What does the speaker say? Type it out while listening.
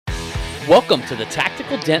Welcome to the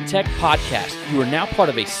Tactical Dent Tech Podcast. You are now part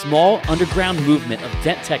of a small underground movement of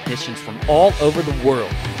dent technicians from all over the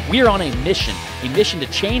world. We are on a mission to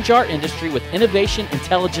change our industry with innovation,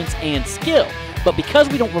 intelligence, and skill. But because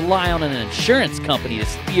we don't rely on an insurance company to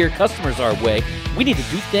steer customers our way, we need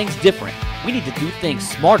to do things different. We need to do things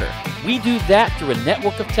smarter. We do that through a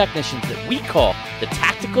network of technicians that we call the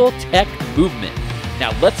Tactical Tech Movement.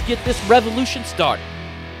 Now let's get this revolution started.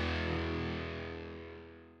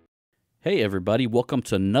 Hey everybody, welcome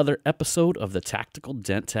to another episode of the Tactical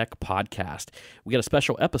Dent Tech Podcast. We got a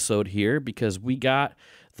special episode here because we got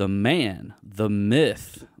the man, the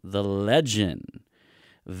myth, the legend,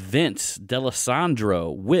 Vince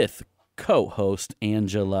D'Alessandro with co-host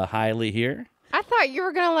Angela Hiley here. I thought you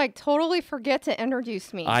were going to totally forget to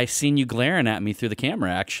introduce me. I seen you glaring at me through the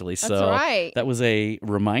camera actually, so that's right. That was a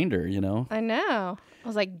reminder, you know. I know. I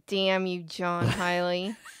was like, damn you, John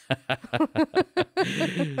Hiley.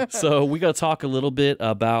 So we got to talk a little bit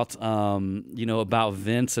about, about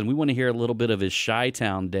Vince, and we want to hear a little bit of his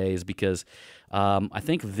Chi-Town days because I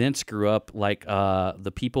think Vince grew up like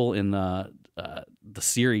the people in the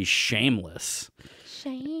series Shameless.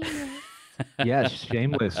 Shameless. Yes,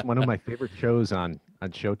 Shameless, one of my favorite shows on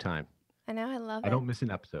Showtime. I know, I love it. I don't miss an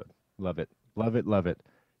episode. Love it, love it, love it.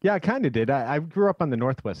 Yeah, I kind of did. I grew up on the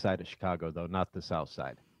northwest side of Chicago, though, not the south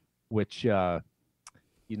side, which,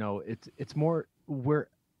 it's more where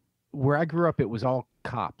I grew up, it was all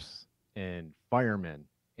cops and firemen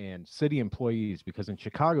and city employees, because in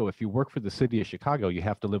Chicago, if you work for the city of Chicago, you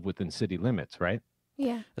have to live within city limits, right?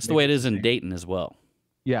 Yeah. That's the way it is in Dayton as well.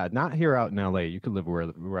 Yeah, not here out in LA. You could live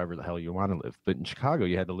wherever the hell you want to live. But in Chicago,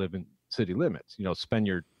 you had to live in city limits. Spend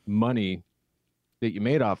your money that you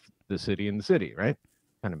made off the city in the city, right?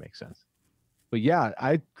 Kind of makes sense. But yeah,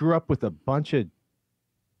 I grew up with a bunch of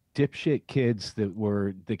dipshit kids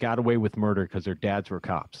that got away with murder because their dads were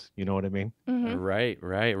cops. You know what I mean? Mm-hmm. Right.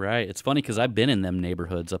 It's funny because I've been in them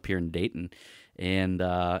neighborhoods up here in Dayton, and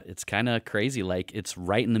it's kind of crazy. Like, it's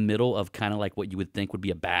right in the middle of kind of like what you would think would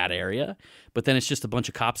be a bad area, but then it's just a bunch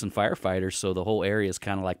of cops and firefighters, so the whole area is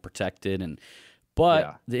kind of like protected.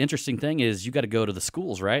 But the interesting thing is you got to go to the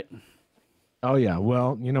schools, right? Oh, yeah.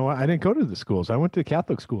 Well, you know what? I didn't go to the schools. I went to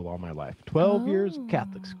Catholic school all my life. 12 years of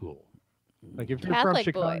Catholic school. Like, if you're from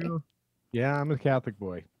Chicago, boy. Yeah, I'm a Catholic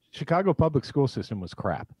boy. Chicago public school system was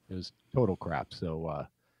crap. It was total crap. So,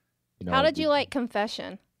 How did you like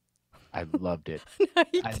confession? I loved it. No, I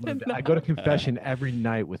loved it. I go to confession every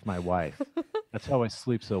night with my wife. That's how I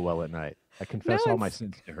sleep so well at night. I confess all my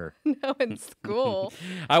sins to her. No, in school.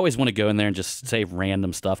 I always want to go in there and just say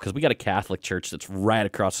random stuff because we got a Catholic church that's right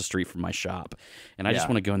across the street from my shop. And I just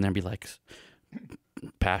want to go in there and be like,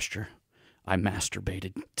 Pastor, I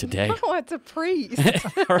masturbated today. Oh, it's a priest.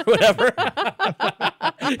 Or whatever.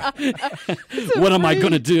 What am I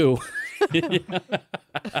going to do?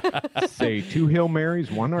 Say 2 Hail Marys,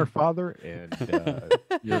 1 Our Father, and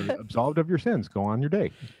you're absolved of your sins. Go on your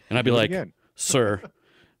day. And I'd be like, sir,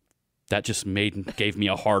 that just gave me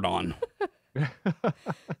a hard-on.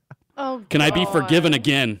 Oh, can I be forgiven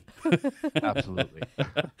again? Absolutely.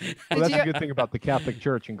 Well, that's a good thing about the Catholic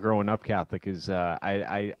Church and growing up Catholic is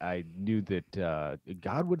I knew that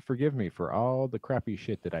God would forgive me for all the crappy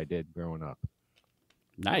shit that I did growing up.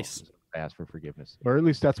 Nice. So I asked for forgiveness, or at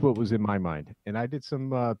least that's what was in my mind. And I did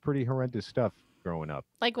some pretty horrendous stuff growing up.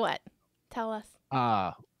 Like what? Tell us.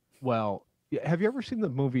 Well, have you ever seen the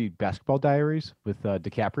movie Basketball Diaries with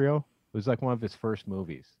DiCaprio? It was like one of his first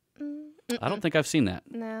movies. I don't think I've seen that.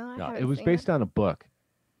 No, it was based on a book.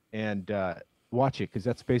 And watch it, because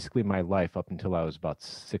that's basically my life up until I was about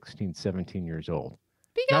 16, 17 years old.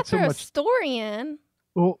 But you got to throw a story in.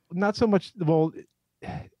 Well, not so much. Well,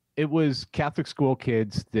 it was Catholic school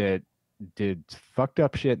kids that did fucked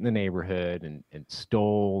up shit in the neighborhood and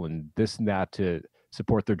stole and this and that to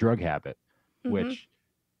support their drug habit, which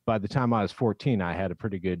by the time I was 14, I had a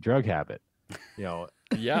pretty good drug habit. Yeah.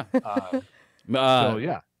 So,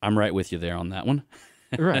 yeah. I'm right with you there on that one.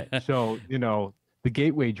 Right. So, the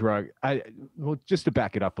gateway drug, just to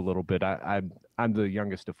back it up a little bit, I'm the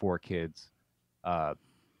youngest of 4 kids.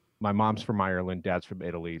 My mom's from Ireland, dad's from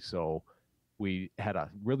Italy, so we had a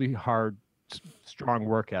really hard, strong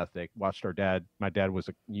work ethic. Watched my dad was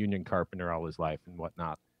a union carpenter all his life and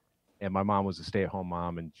whatnot. And my mom was a stay-at-home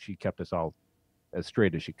mom, and she kept us all as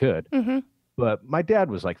straight as she could. Mm-hmm. But my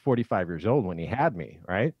dad was like 45 years old when he had me,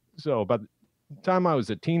 right? So by the time I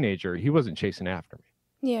was a teenager, he wasn't chasing after me.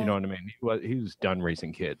 Yeah. You know what I mean? He was done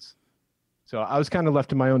raising kids. So I was kind of left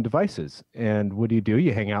to my own devices. And what do?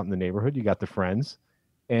 You hang out in the neighborhood. You got the friends.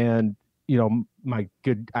 And, my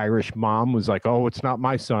good Irish mom was like, "Oh, it's not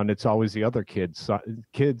my son. It's always the other kids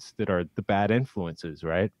that are the bad influences,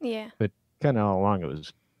 right?" Yeah. But kind of all along, it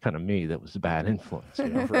was kind of me that was the bad influence.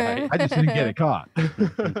 Right. I just didn't get it caught.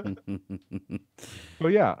 So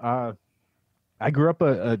yeah, I grew up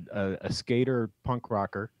a skater punk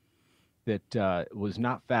rocker that was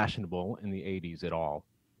not fashionable in the '80s at all,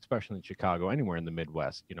 especially in Chicago, anywhere in the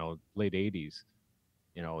Midwest. Late '80s.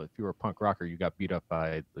 If you were a punk rocker, you got beat up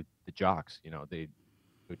by the jocks. They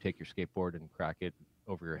would take your skateboard and crack it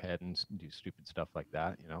over your head and do stupid stuff like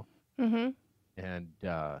that. Mm-hmm. And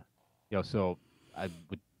so I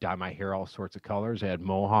would dye my hair all sorts of colors. I had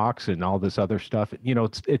mohawks and all this other stuff.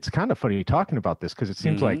 It's kind of funny talking about this because it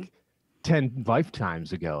seems like 10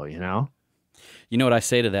 lifetimes ago. You know what I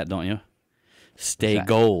say to that, don't you? Stay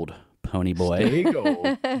gold, pony boy. Stay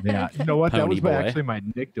gold. Yeah. You know what? Pony that was boy. actually my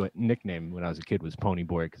nickname when I was a kid was Pony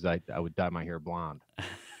Boy because I would dye my hair blonde.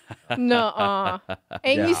 Nuh-uh.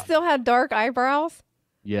 And you still had dark eyebrows?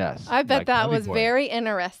 Yes. I bet like that Pony was Boy. very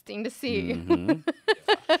interesting to see. Mhm.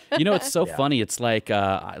 It's so funny. It's like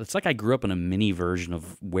I grew up in a mini version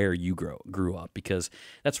of where you grew up because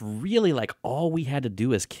that's really like all we had to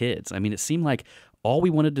do as kids. I mean, it seemed like all we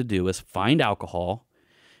wanted to do is find alcohol.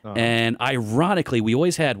 And ironically, we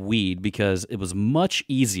always had weed because it was much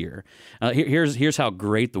easier. Here's how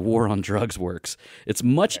great the war on drugs works. It's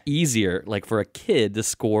much easier, like for a kid, to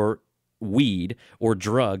score weed or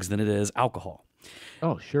drugs than it is alcohol.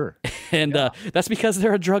 Oh, sure. And that's because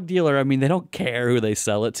they're a drug dealer. I mean, they don't care who they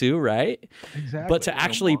sell it to, right? Exactly. But to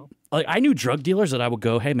actually, like, I knew drug dealers that I would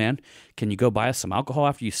go, "Hey, man, can you go buy us some alcohol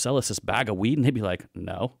after you sell us this bag of weed?" And they'd be like,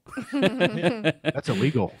 "No." That's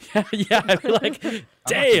illegal. Yeah, I'd be like,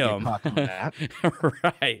 "Damn."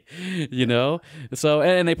 Right. So,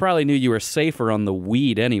 and they probably knew you were safer on the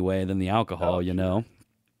weed anyway than the alcohol,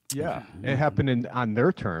 Yeah, it happened on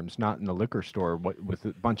their terms, not in the liquor store with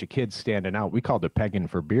a bunch of kids standing out. We called it pegging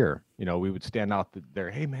for beer. We would stand out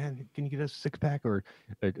there. "Hey, man, can you get us a 6-pack or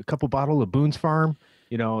a couple bottle of Boone's Farm?"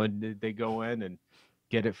 And they go in and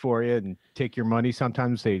get it for you and take your money.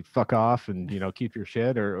 Sometimes they fuck off and, keep your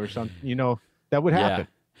shit or something, that would happen.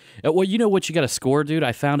 Yeah. Well, you know what you got to score, dude?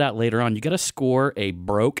 I found out later on, you got to score a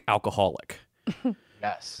broke alcoholic.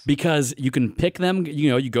 Yes. Because you can pick them,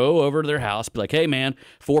 you go over to their house, be like, "Hey, man,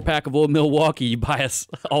 4-pack of Old Milwaukee, you buy us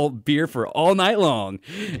all beer for all night long,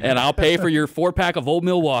 and I'll pay for your 4-pack of Old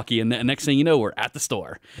Milwaukee." And the next thing you know, we're at the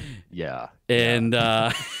store. Yeah. And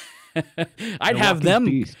I'd have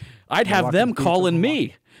them calling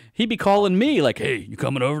me. He'd be calling me like, "Hey, you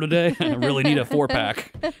coming over today? I really need a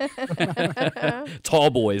 4-pack." Tall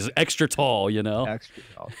boys, extra tall, Extra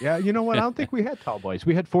tall. Yeah, you know what? I don't think we had tall boys.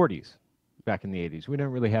 We had 40s. Back in the '80s, we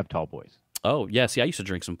didn't really have tall boys. Oh, yeah. See, I used to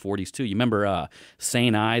drink some 40s too. You remember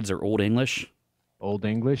St. Ides or Old English? Old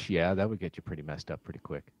English, yeah, that would get you pretty messed up pretty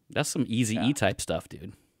quick. That's some easy E type stuff,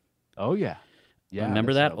 dude. Oh, yeah. Yeah.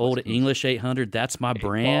 Remember that? Old English 800, that's my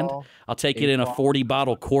brand. I'll take it in a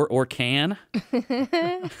 40-bottle quart or can. We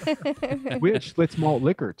had Schlitz malt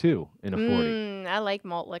liquor, too, in a 40. I like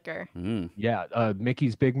malt liquor. Yeah,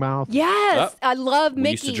 Mickey's Big Mouth. Yes, I love Mickey's. We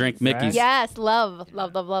used to drink Mickey's. Yes, love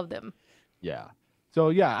them. Yeah. So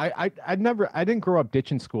yeah, I didn't grow up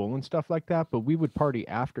ditching school and stuff like that, but we would party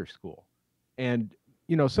after school. And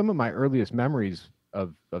some of my earliest memories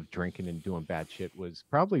of drinking and doing bad shit was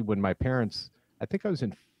probably when my parents, I think I was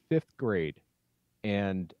in 5th grade,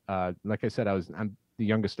 and like I said, I'm the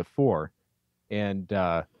youngest of 4, and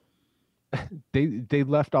they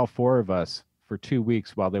left all 4 of us for 2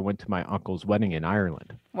 weeks while they went to my uncle's wedding in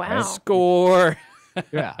Ireland. Wow. Score.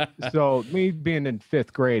 Yeah. So me being in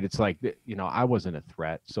 5th grade, it's like, I wasn't a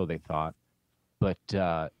threat, so they thought. But,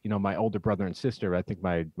 my older brother and sister, I think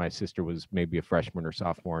my sister was maybe a freshman or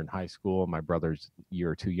sophomore in high school. My brother's a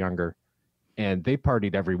year or 2 younger. And they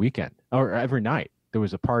partied every weekend or every night. There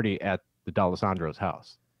was a party at the D'Alessandro's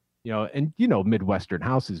house. And, Midwestern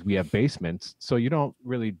houses, we have basements. So you don't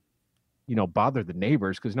really, bother the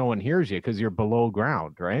neighbors because no one hears you because you're below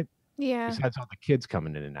ground, right? Yeah. Besides all the kids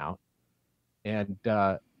coming in and out. And,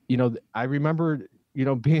 I remember,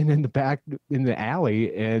 being in the back in the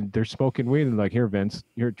alley and they're smoking weed and like, "Here, Vince,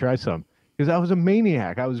 here, try some." Because I was a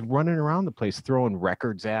maniac. I was running around the place, throwing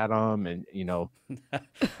records at them and,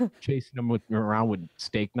 chasing them around with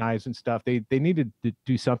steak knives and stuff. They needed to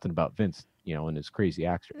do something about Vince, and his crazy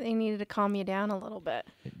action. They needed to calm you down a little bit.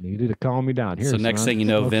 It needed to calm me down. Here, so next thing you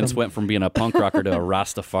know, Vince went from being a punk rocker to a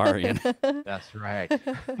Rastafarian. That's right.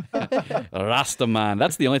 Rastaman.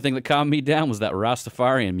 That's the only thing that calmed me down was that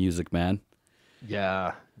Rastafarian music, man.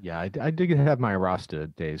 Yeah. I did have my Rasta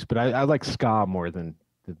days, but I like ska more than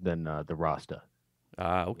the Rasta.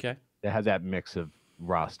 Okay. It had that mix of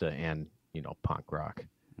Rasta and punk rock.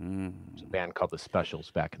 There's a band called the Specials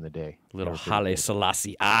back in the day. Little Haile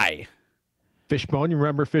Selassie I. Fishbone, you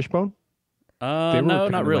remember Fishbone? No,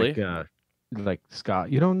 not really. Like ska.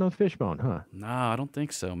 You don't know Fishbone, huh? No, I don't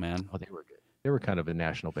think so, man. Oh, they were good. They were kind of a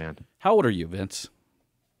national band. How old are you, Vince?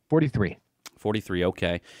 43. 43,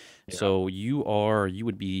 okay. Yeah. So you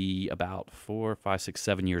would be about 4, 5, 6,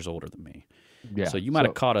 7 years older than me. Yeah. So you might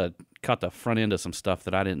have caught the front end of some stuff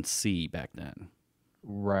that I didn't see back then.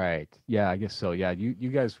 Right. Yeah, I guess so. Yeah, you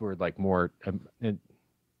guys were like more. And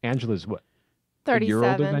Angela's what? 37. A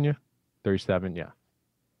year older than you? 37. Yeah.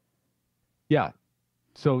 Yeah.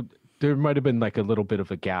 So there might have been like a little bit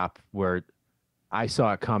of a gap where I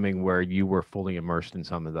saw it coming, where you were fully immersed in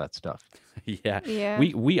some of that stuff. Yeah.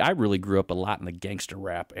 I really grew up a lot in the gangster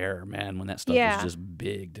rap era, man. When that stuff was just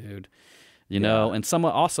big, dude. You know, and some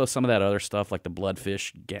of that other stuff like the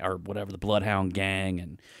Bloodfish or whatever, the Bloodhound Gang,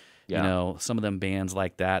 and you know, some of them bands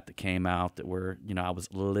like that came out that were, I was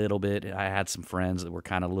a little bit. I had some friends that were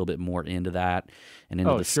kind of a little bit more into that and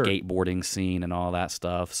into the skateboarding scene and all that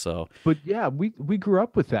stuff. So, but yeah, we grew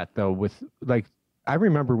up with that though. With like, I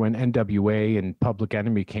remember when NWA and Public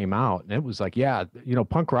Enemy came out, and it was like,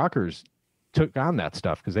 punk rockers took on that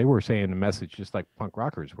stuff because they were saying the message just like punk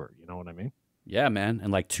rockers were. You know what I mean? Yeah, man.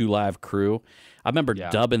 And like 2 Live Crew. I remember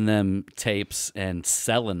dubbing them tapes and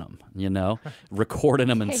selling them, recording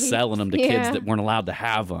them and selling them to kids that weren't allowed to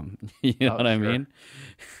have them. You know what I mean?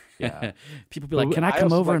 Yeah. People be like, can I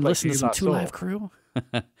come over and listen to some 2 Live Crew?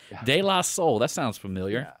 De La Soul. That sounds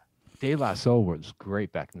familiar. Yeah. De La Soul was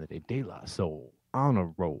great back in the day. De La Soul on a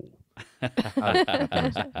roll.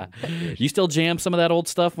 You still jam some of that old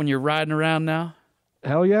stuff when you're riding around now?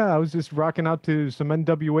 Hell yeah, I was just rocking out to some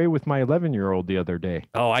NWA with my 11-year-old the other day.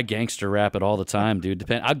 Oh, I gangster rap it all the time,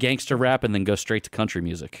 dude. I'll gangster rap and then go straight to country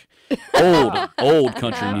music. Old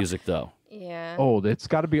country music, though. Yeah. Old. It's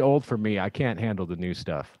got to be old for me. I can't handle the new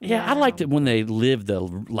stuff. Yeah, I liked it when they lived the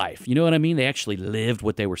life. You know what I mean? They actually lived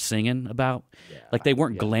what they were singing about. Yeah, like they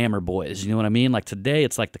weren't glamour boys. You know what I mean? Like today,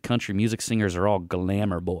 it's like the country music singers are all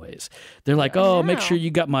glamour boys. They're like, make sure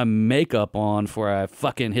you got my makeup on before I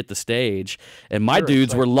fucking hit the stage. And my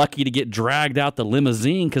dudes were lucky to get dragged out the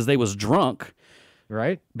limousine because they was drunk.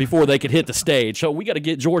 Right? Before they could hit the stage. So we got to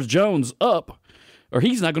get George Jones up or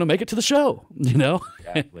he's not going to make it to the show. You know?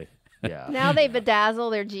 Exactly. Yeah. Now they bedazzle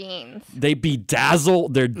their jeans. They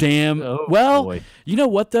bedazzle their damn. Boy. You know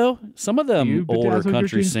what though? Some of them older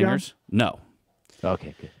country singers. John? No.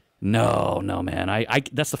 Okay, good. No, man. I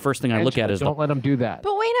that's the first thing I look at is don't let them do that.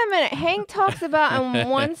 But wait a minute. Hank talks about in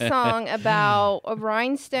one song about a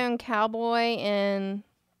rhinestone cowboy in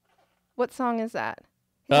what song is that?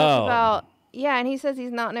 He talks about and he says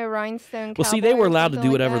he's not no rhinestone cowboy. Well, see, they were allowed to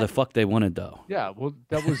do whatever the fuck they wanted, though. Yeah, well,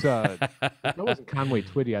 that was that wasn't Conway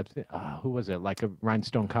Twitty. I think who was it? Like a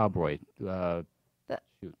rhinestone cowboy. That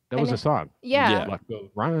was a song. Yeah. Like a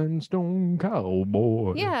rhinestone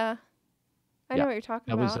cowboy. Yeah. I know what you're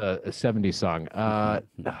talking about. That was a 70s song.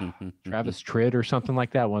 Travis Tritt or something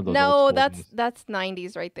like that. One of those. No, that's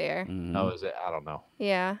 90s right there. Mm-hmm. Oh, is it? I don't know.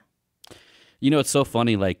 Yeah. You know, it's so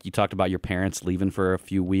funny, like, you talked about your parents leaving for a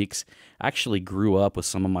few weeks. I actually grew up with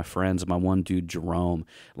some of my friends, and my one dude, Jerome.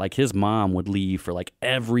 Like, his mom would leave for, like,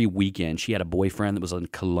 every weekend. She had a boyfriend that was in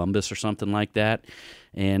Columbus or something like that,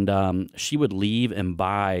 and she would leave and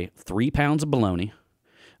buy 3 pounds of bologna.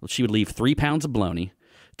 She would leave 3 pounds of bologna,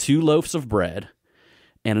 2 loaves of bread,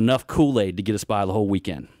 and enough Kool-Aid to get us by the whole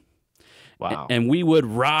weekend. Wow. And we would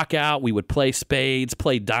rock out. We would play spades,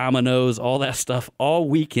 play dominoes, all that stuff all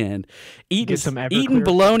weekend. Eating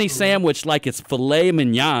bologna sandwich like it's filet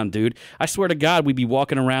mignon, dude. I swear to God, we'd be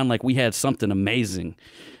walking around like we had something amazing,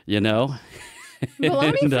 you know?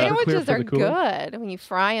 Bologna sandwiches are good. When you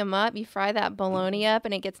fry them up, you fry that bologna up,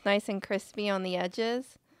 and it gets nice and crispy on the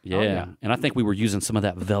edges. Yeah, and I think we were using some of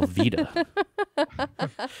that Velveeta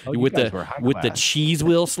with the cheese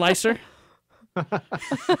wheel slicer.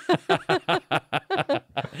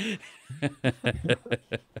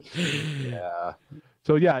 Yeah.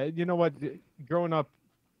 So you know what? Growing up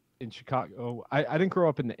in Chicago, I didn't grow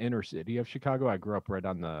up in the inner city of Chicago. I grew up right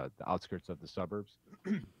on the outskirts of the suburbs.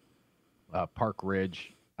 Park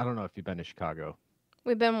Ridge. I don't know if you've been to Chicago.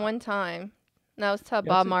 We've been one time. That was to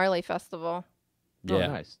Bob Marley Festival. Yeah. Oh,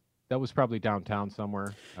 nice. That was probably downtown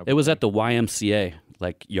somewhere. It was at the YMCA,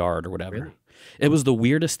 like yard or whatever. Really? It was the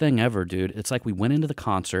weirdest thing ever, dude. It's like we went into the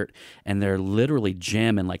concert and they're literally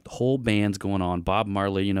jamming, like the whole band's going on. Bob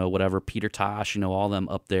Marley, you know, whatever, Peter Tosh, you know, all them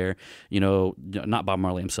up there, you know, not Bob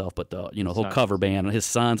Marley himself, but the, you know, whole cover band, his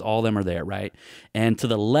sons, all of them are there, right? And to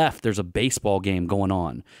the left, there's a baseball game going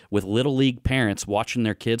on with Little League parents watching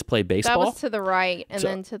their kids play baseball. That was to the right, and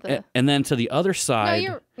then to the... And then to the other side...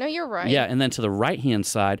 No, you're right. Yeah, and then to the right-hand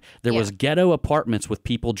side, there was ghetto apartments with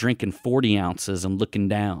people drinking 40 ounces and looking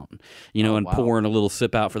down, you know, pouring a little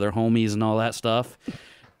sip out for their homies and all that stuff.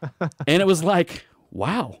 And it was like,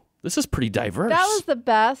 wow, this is pretty diverse. That was the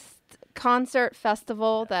best concert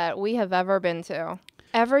festival that we have ever been to.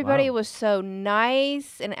 Everybody was so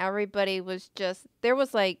nice, and everybody was just, there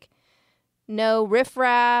was like no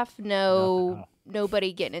riffraff,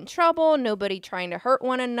 nobody getting in trouble, nobody trying to hurt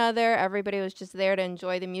one another. Everybody was just there to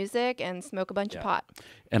enjoy the music and smoke a bunch of pot.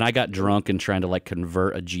 And I got drunk and trying to like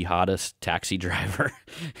convert a jihadist taxi driver.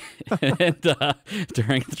 And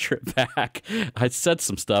during the trip back, I said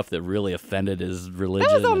some stuff that really offended his religion.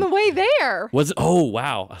 That was on the way there. Was it? Oh,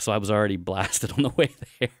 wow. So I was already blasted on the way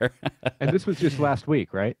there. And this was just last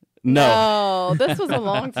week, right? No, this was a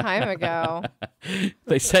long time ago.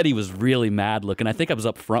 They said he was really mad looking. I think I was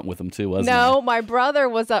up front with him too, wasn't I? No, my brother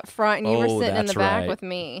was up front, and you were sitting in the back with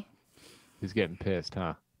me. He's getting pissed,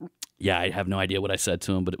 huh? Yeah, I have no idea what I said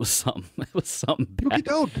to him, but it was something. It was something bad.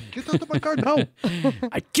 Get out of my car now!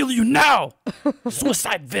 I kill you now!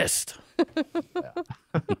 Suicide fist.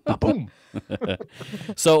 Boom.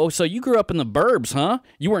 So you grew up in the burbs, huh?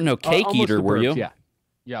 You weren't no cake eater, were you?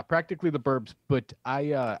 Yeah, practically the burbs. But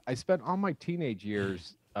I spent all my teenage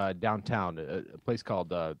years downtown, a place called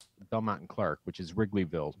Belmont and Clark, which is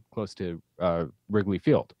Wrigleyville, close to Wrigley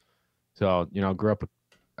Field. So grew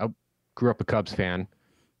up a Cubs fan,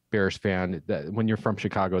 Bears fan. When you're from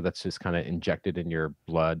Chicago, that's just kind of injected in your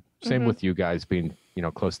blood. Same with you guys being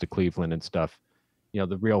close to Cleveland and stuff.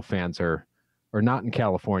 The real fans are not in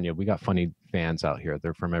California. We got funny fans out here.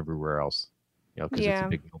 They're from everywhere else. Because it's a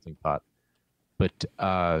big melting pot. But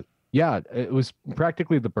it was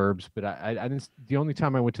practically the burbs. But I didn't. The only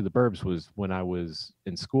time I went to the burbs was when I was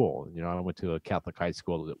in school. I went to a Catholic high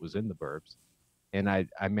school that was in the burbs, and I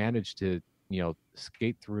managed to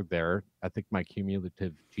skate through there. I think my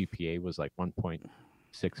cumulative GPA was like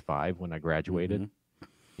 1.65 when I graduated.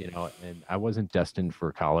 And I wasn't destined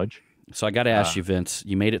for college. So I got to ask you, Vince.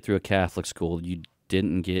 You made it through a Catholic school. You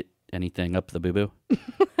didn't get anything up the boo-boo?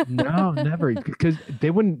 No, never. Because they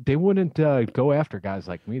wouldn't go after guys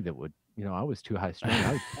like me that would. I was too high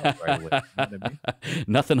strung. Right away, I mean?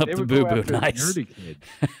 Nothing up the boo-boo. Nice. Nerdy kid.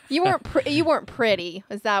 You weren't pretty.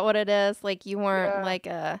 Is that what it is? Like you weren't like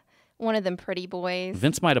one of them pretty boys.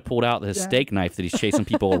 Vince might have pulled out his steak knife that he's chasing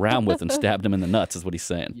people around with and stabbed him in the nuts. Is what he's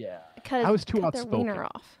saying. Yeah. I was too outspoken.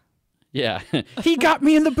 Off. Yeah. He got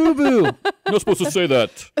me in the boo-boo. You're not supposed to say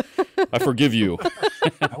that. I forgive you.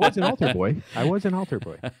 I was an altar boy. I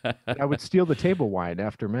would steal the table wine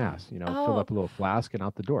after Mass, fill up a little flask and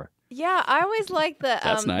out the door. Yeah, I always liked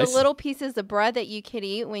nice. the little pieces of bread that you could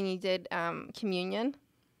eat when you did communion.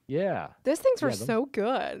 Yeah. Those things were so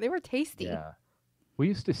good. They were tasty. Yeah. We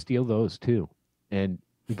used to steal those too. And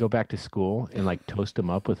we go back to school and like toast them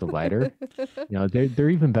up with a lighter. They're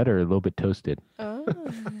even better, a little bit toasted. Oh.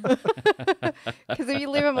 Because if you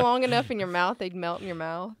leave them long enough in your mouth, they'd melt in your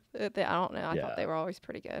mouth. I don't know. I thought they were always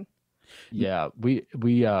pretty good. Yeah. We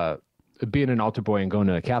being an altar boy and going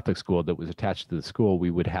to a Catholic school that was attached to the school, we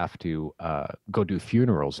would have to go do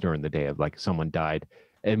funerals during the day of like someone died.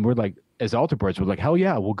 And we're like, as altar boys, we're like, hell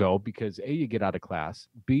yeah, we'll go because A, you get out of class.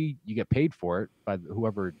 B, you get paid for it by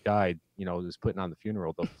whoever died, is putting on the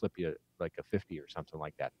funeral. They'll flip you like a 50 or something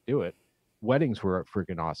like that to do it. Weddings were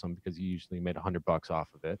freaking awesome because you usually made $100 off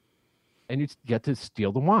of it. And you get to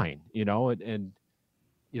steal the wine, and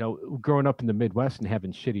growing up in the Midwest and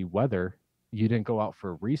having shitty weather, you didn't go out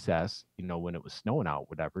for recess, when it was snowing out,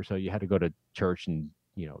 whatever. So you had to go to church and,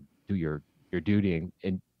 do your duty.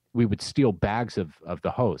 And we would steal bags of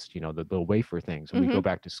the host, the little wafer things. And we'd go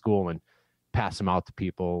back to school and pass them out to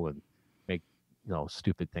people and make,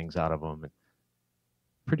 stupid things out of them. And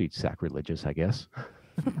pretty sacrilegious, I guess.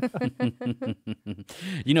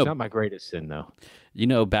 Not my greatest sin, though.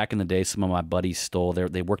 Back in the day, some of my buddies stole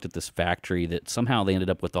they worked at this factory that somehow they ended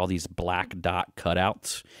up with all these black dot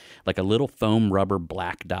cutouts, like a little foam rubber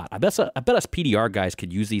black dot. I bet us PDR guys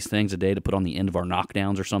could use these things a day to put on the end of our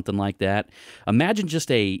knockdowns or something like that. Imagine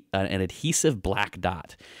just an adhesive black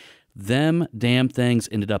dot. Them damn things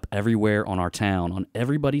ended up everywhere on our town, on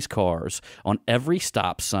everybody's cars, on every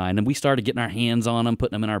stop sign, and we started getting our hands on them,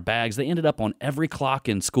 putting them in our bags. They ended up on every clock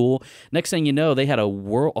in school. Next thing you know, they had a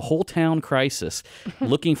whole town crisis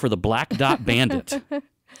looking for the black dot bandit.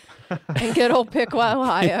 In good old Piqua,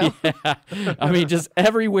 Ohio. Yeah. I mean, just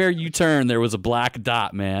everywhere you turn, there was a black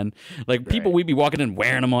dot, man. Like, people, we'd be walking in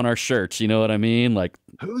wearing them on our shirts. You know what I mean? Like,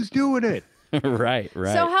 who's doing it? right.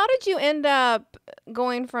 So how did you end up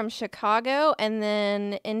going from Chicago and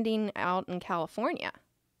then ending out in California?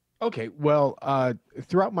 Okay, well,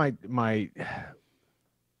 throughout my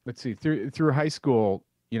let's see, through high school,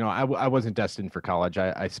 I wasn't destined for college.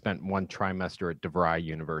 I spent one trimester at DeVry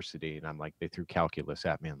University, and I'm like, they threw calculus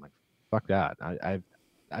at me. I'm like, fuck that.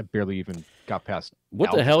 I barely even got past. What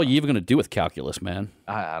algebra. the hell are you even going to do with calculus, man?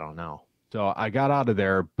 I don't know. So I got out of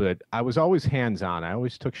there, but I was always hands-on. I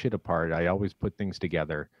always took shit apart. I always put things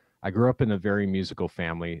together. I grew up in a very musical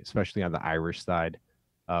family, especially on the Irish side.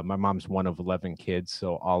 My mom's one of 11 kids,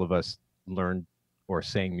 so all of us learned or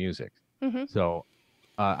sang music. Mm-hmm. So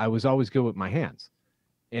I was always good with my hands.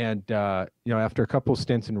 And, after a couple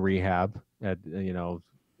stints in rehab at,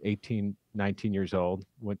 18, 19 years old,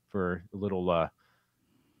 went for a little,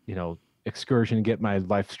 excursion to get my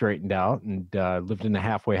life straightened out, and lived in a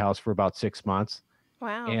halfway house for about 6 months.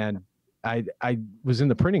 Wow. And I was in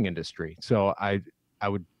the printing industry. So I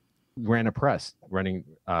ran a press running,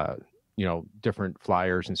 different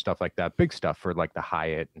flyers and stuff like that, big stuff for like the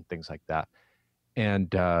Hyatt and things like that.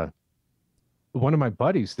 And one of my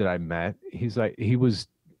buddies that I met, he was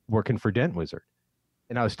working for Dent Wizard,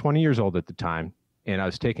 and I was 20 years old at the time, and I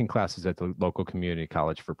was taking classes at the local community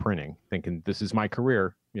college for printing, thinking this is my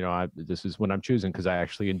career. This is what I'm choosing because I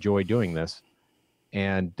actually enjoy doing this.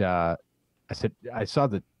 And I said, I saw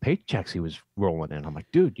the paychecks he was rolling in. I'm like,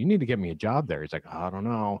 dude, you need to get me a job there. He's like, I don't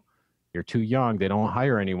know. You're too young. They don't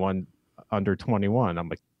hire anyone under 21. I'm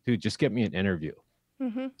like, dude, just get me an interview.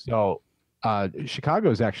 Mm-hmm. So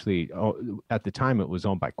Chicago is actually, at the time, it was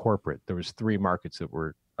owned by corporate. There was 3 markets that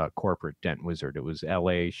were corporate Dent Wizard. It was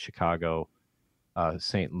LA, Chicago,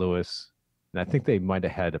 St. Louis, and I think they might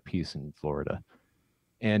have had a piece in Florida.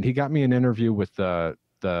 And he got me an interview with the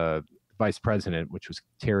vice president, which was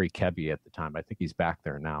Terry Kebby at the time. I think he's back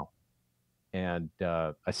there now. And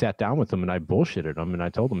I sat down with him and I bullshitted him, and I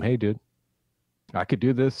told him, hey, dude, I could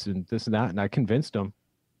do this and this and that. And I convinced him.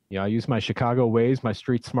 I used my Chicago ways, my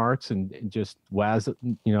street smarts, and just dazzled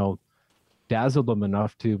them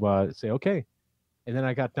enough to say, okay. And then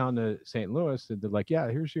I got down to St. Louis, and they're like, yeah,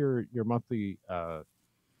 here's your monthly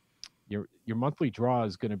your monthly draw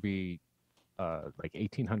is going to be like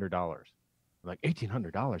 $1,800. I'm like,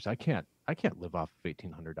 $1,800? I can't live off of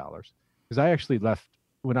 $1,800, because I actually left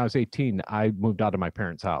when I was 18. I moved out of my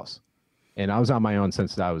parents' house, and I was on my own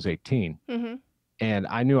since I was 18. Mm-hmm. And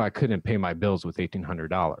I knew I couldn't pay my bills with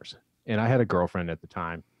 $1,800. And I had a girlfriend at the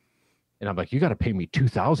time, and I'm like, you got to pay me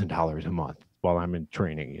 $2,000 a month while I'm in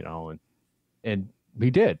training, and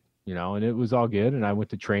we did, and it was all good. And I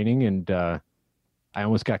went to training, and I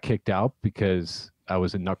almost got kicked out because I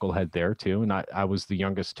was a knucklehead there too. And I was the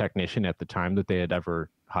youngest technician at the time that they had ever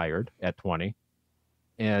hired at 20.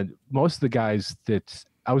 And most of the guys that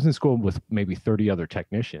I was in school with, maybe 30 other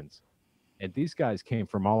technicians. And these guys came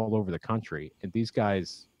from all over the country. And these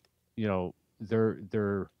guys,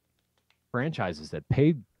 they're franchises that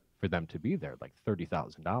paid for them to be there, like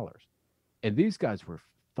 $30,000. And these guys were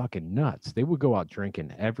fucking nuts. They would go out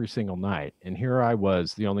drinking every single night. And here I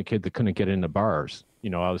was, the only kid that couldn't get into bars.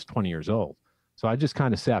 I was 20 years old. So I just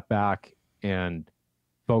kind of sat back and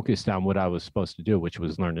focused on what I was supposed to do, which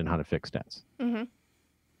was learning how to fix dents. Mm-hmm.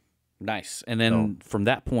 Nice. And then from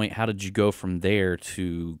that point, how did you go from there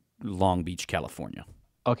to Long Beach, California?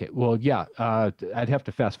 Okay. Well, yeah, I'd have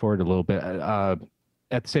to fast forward a little bit.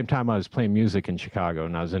 At the same time, I was playing music in Chicago,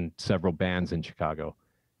 and I was in several bands in Chicago.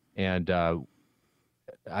 And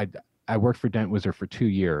I worked for Dent Wizard for 2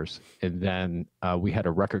 years, and then we had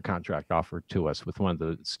a record contract offered to us with one of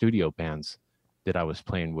the studio bands that I was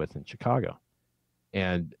playing with in Chicago.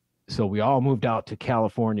 And so we all moved out to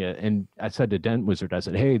California, and I said to Dent Wizard, I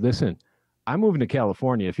said, hey, listen, I'm moving to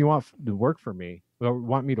California. If you want to work for me, or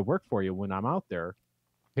want me to work for you when I'm out there,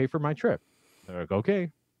 pay for my trip. They're like,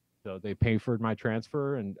 okay. So they paid for my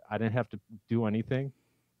transfer, and I didn't have to do anything.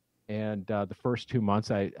 And the first 2 months,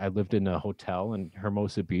 I lived in a hotel in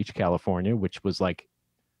Hermosa Beach, California, which was like,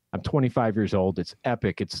 I'm 25 years old. It's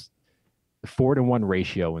epic. It's a 4-to-1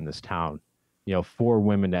 ratio in this town. 4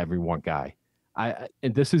 women to every 1 guy.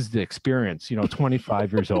 And this is the experience.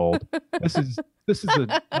 25 years old. This is an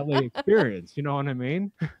LA experience. You know what I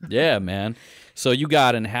mean? Yeah, man. So you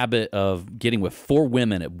got in habit of getting with 4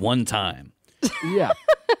 women at one time. Yeah.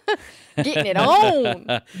 Getting it on.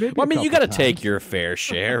 Well, I mean, you got to take your fair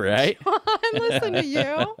share, right? I listen to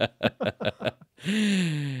you.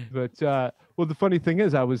 But well, the funny thing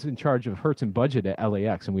is, I was in charge of Hertz and Budget at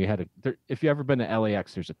LAX, and we had if you ever been to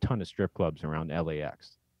LAX, there's a ton of strip clubs around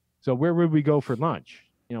LAX, So where would we go for lunch?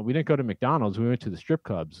 We didn't go to McDonald's. We went to the strip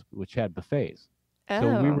clubs, which had buffets.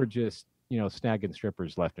 So we were just, snagging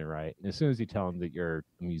strippers left and right. And as soon as you tell them that you're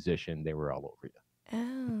a musician, they were all over you.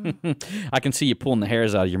 Oh. I can see you pulling the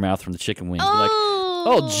hairs out of your mouth from the chicken wings. Like,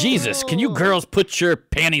 oh, Jesus, can you girls put your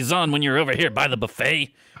panties on when you're over here by the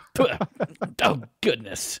buffet? Oh,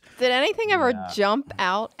 goodness. Did anything ever jump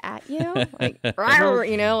out at you? Like,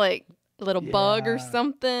 like a little bug or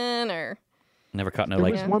something? Or never caught no,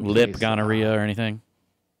 lip gonorrhea or anything?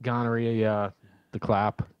 Gonorrhea, yeah. The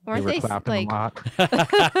clap. Weren't they were clapping a lot.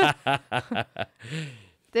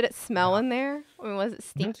 Did it smell in there? I mean, was it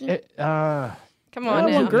stinky? Come on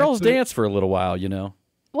well, now. Girls dance for a little while,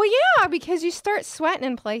 Well, yeah, because you start sweating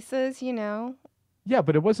in places, Yeah,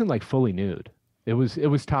 but it wasn't like fully nude. It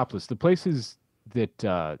was topless. The places that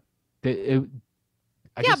but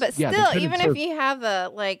still, even if you have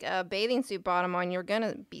a bathing suit bottom on, you're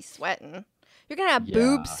gonna be sweating. You're gonna have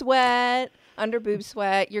boob sweat, under boob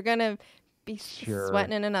sweat. You're gonna be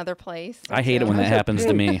sweating in another place. I hate it when that happens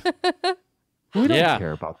to me. We don't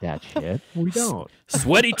care about that shit. We don't.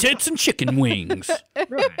 Sweaty tits and chicken wings.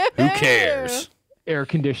 Right. Who cares? Air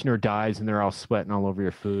conditioner dies and they're all sweating all over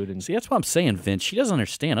your food. And see, that's what I'm saying, Vince. She doesn't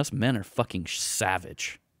understand. Us men are fucking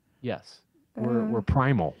savage. Yes, we're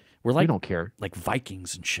primal. We don't care. Like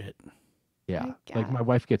Vikings and shit. Yeah, like my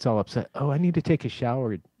wife gets all upset. Oh, I need to take a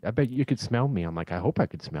shower. I bet you could smell me. I'm like, I hope I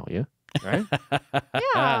could smell you. Right?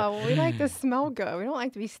 Yeah, we like to smell good. We don't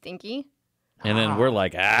like to be stinky. And then we're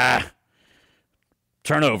like,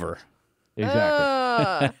 turn over.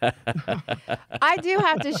 Exactly. I do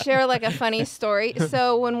have to share a funny story.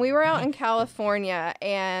 So when we were out in California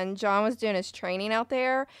and John was doing his training out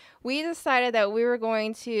there, we decided that we were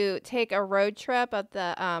going to take a road trip up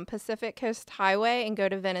the Pacific Coast Highway and go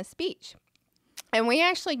to Venice Beach. And we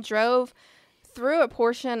actually drove through a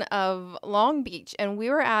portion of Long Beach, and we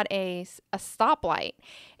were at a stoplight.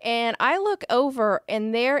 And I look over,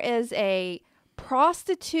 and there is a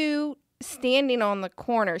prostitute standing on the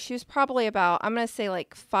corner. She was probably about, I'm going to say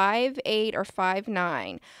 5'8" or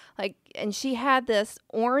 5'9". And she had this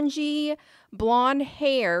orangey blonde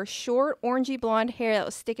hair, short orangey blonde hair that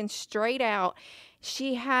was sticking straight out.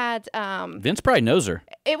 She had Vince probably knows her.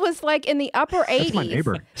 It was in the upper 80s. That's my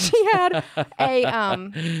neighbor. She had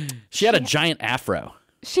a she had a giant afro.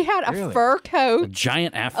 She had a fur coat. A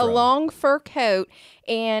giant afro. A long fur coat,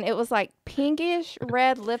 and it was pinkish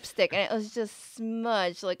red lipstick, and it was just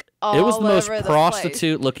smudged all over the place. It was the most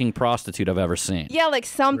prostitute-looking prostitute I've ever seen. Yeah,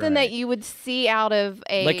 something that you would see out of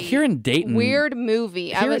a here in Dayton, weird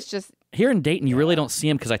movie. Here in Dayton, you really don't see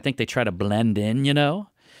them because I think they try to blend in,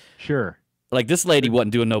 Sure. This lady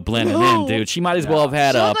wasn't doing no blending in, dude. She might as well have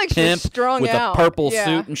had a pimp with a purple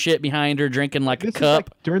suit and shit behind her drinking a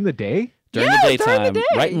cup. During the day? During the daytime,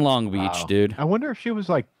 right in Long Beach, dude. I wonder if she was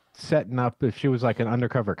setting up, if she was an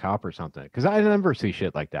undercover cop or something. Because I never see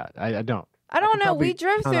shit like that. I don't. I don't know. We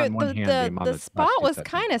drove through the spot was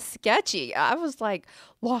kind of sketchy. I was like,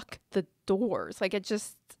 lock the doors.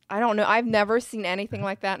 I don't know. I've never seen anything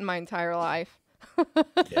like that in my entire life.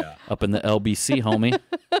 Yeah. Up in the LBC, homie.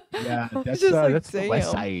 Yeah, that's the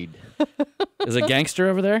West Side. Is it gangster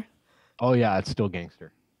over there? Oh yeah, it's still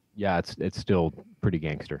gangster. Yeah, it's still pretty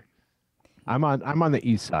gangster. I'm on the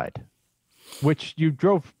east side, which you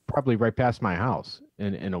drove probably right past my house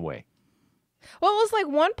in a way. Well, it was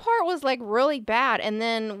one part was really bad, and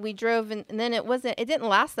then we drove, and then it didn't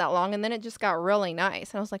last that long, and then it just got really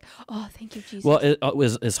nice, and I was like, oh, thank you, Jesus. Well,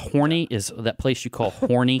 is Horny, is that place you call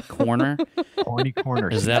Horny Corner? Horny Corner.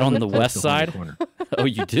 Is that on the west side? Oh,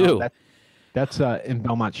 you do? No, that's in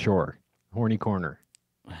Belmont Shore, Horny Corner.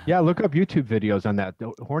 Yeah, look up YouTube videos on that.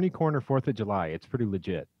 The Horny Corner, 4th of July. It's pretty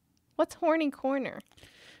legit. What's Horny Corner?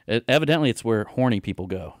 Evidently, it's where horny people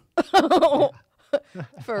go.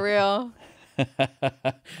 For real.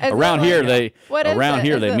 Around here, they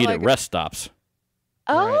meet at rest stops.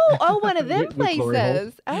 Oh, one of them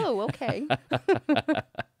places. Oh, okay.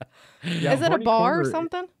 Yeah, is it a bar or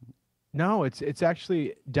something? No, it's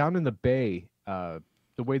actually down in the bay. The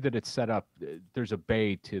way that it's set up, there's a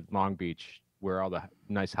bay to Long Beach where all the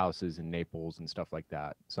nice houses in Naples and stuff like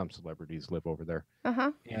that. Some celebrities live over there.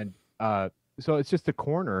 And so it's just a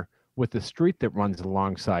corner with the street that runs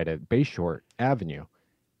alongside it, Bayshore Avenue.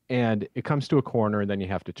 And it comes to a corner, and then you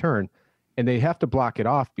have to turn, and they have to block it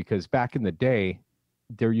off because back in the day,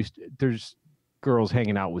 there's girls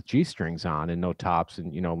hanging out with G-strings on and no tops,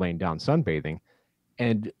 and laying down sunbathing,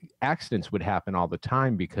 and accidents would happen all the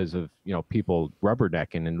time because of people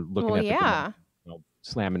rubbernecking and looking at the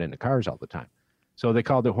slamming into cars all the time. So they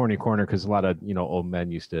called it Horny Corner because a lot of old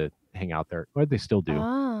men used to hang out there, or they still do.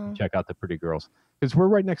 Check out the pretty girls. because we're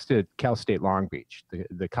right next to Cal State Long Beach,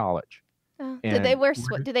 the college. Oh. And Did they wear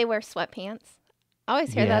sweatpants? I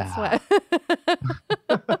always hear that sweat.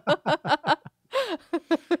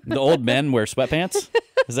 The old men wear sweatpants?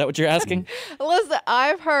 Is that what you're asking? Listen,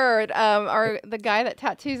 I've heard the guy that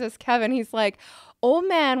tattoos us, Kevin, he's like, old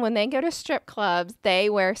men, when they go to strip clubs, they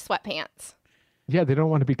wear sweatpants. Yeah, they don't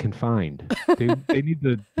want to be confined. They need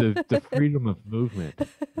the freedom of movement,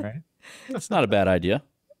 right? That's not a bad idea.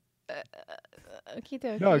 Okie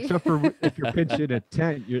dokie. No, except for if you're pitching a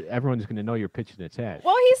tent, everyone's going to know you're pitching a tent.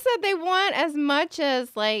 Well, he said they want as much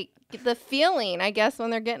as like the feeling, I guess, when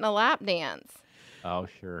they're getting a lap dance. Oh,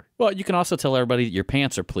 sure. Well, you can also tell everybody your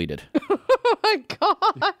pants are pleated. Oh my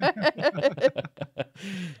God.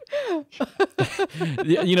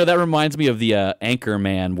 You know, that reminds me of the Anchor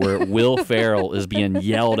Man, where Will Ferrell is being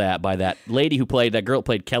yelled at by that lady that girl who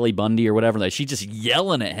played Kelly Bundy or whatever. Like, she's just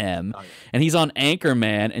yelling at him, and he's on Anchor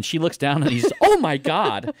Man, and she looks down and he's, oh my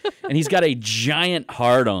God. And he's got a giant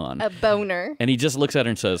hard on. A boner. And he just looks at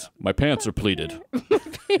her and says, my pants are pleated.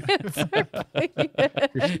 Christina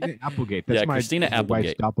Applegate. That's my Christina Applegate.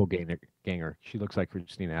 wife's doppelganger. She looks like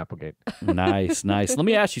Christina Applegate. Nice. Let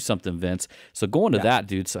me ask you something, Vince. So going to that,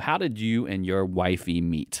 dude, so how did you and your wifey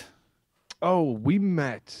meet? Oh, we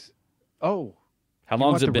met. Oh. How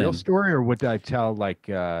long has it been? The real story, or what did I tell, like,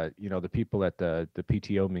 the people at the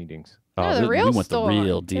PTO meetings? No, the real we want story. The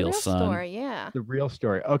real deal, the real son. Story, yeah. The real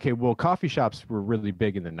story. Okay, well, coffee shops were really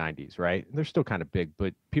big in the 90s, right? They're still kind of big,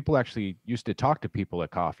 but people actually used to talk to people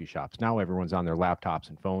at coffee shops. Now everyone's on their laptops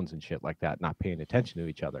and phones and shit like that, not paying attention to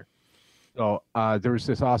each other. So there was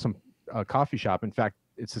this awesome coffee shop. In fact,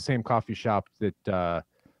 it's the same coffee shop that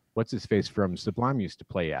what's his face from Sublime used to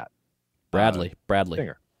play at. Bradley.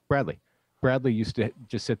 Singer. Bradley used to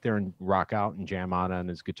just sit there and rock out and jam out on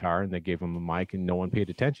his guitar, and they gave him a mic, and no one paid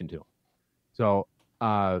attention to him. So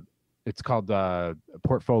it's called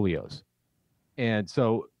Portfolios. And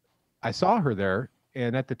so I saw her there,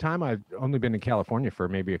 and at the time I'd only been in California for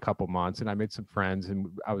maybe a couple months, and I made some friends, and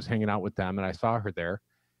I was hanging out with them, and I saw her there.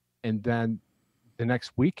 And then the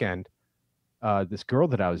next weekend, this girl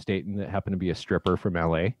that I was dating that happened to be a stripper from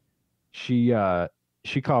LA, she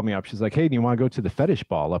called me up. She's like, hey, do you want to go to the fetish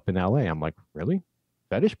ball up in LA? I'm like, really?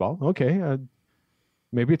 Fetish ball? Okay.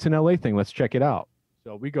 Maybe it's an LA thing. Let's check it out.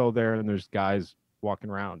 So we go there, and there's guys walking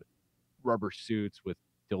around, rubber suits with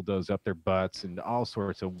dildos up their butts and all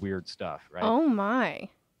sorts of weird stuff, right? Oh, my.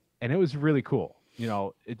 And it was really cool. You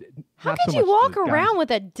know, how could you walk around with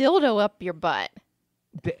a dildo up your butt?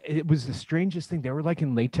 It was the strangest thing. They were like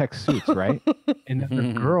in latex suits, right? And then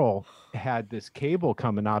the girl had this cable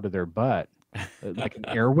coming out of their butt, like an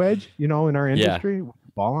air wedge, in our industry, with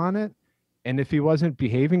a ball on it. And if he wasn't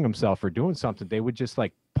behaving himself or doing something, they would just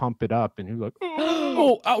like pump it up, and he was like,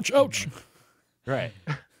 oh, ouch. Right.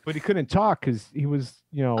 But he couldn't talk because he was,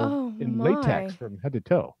 in latex from head to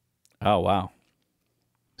toe. Oh, wow.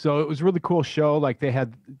 So it was a really cool show. Like, they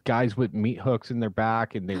had guys with meat hooks in their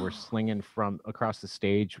back, and they were slinging from across the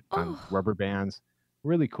stage on rubber bands.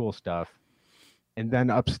 Really cool stuff. And then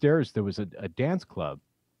upstairs, there was a dance club.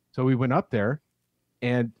 So we went up there,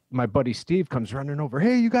 and my buddy Steve comes running over.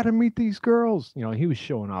 Hey, you got to meet these girls. He was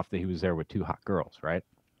showing off that he was there with two hot girls, right?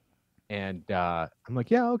 And I'm like,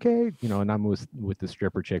 yeah, okay. And I'm with the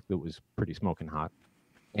stripper chick that was pretty smoking hot.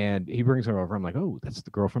 And he brings her over. I'm like, oh, that's the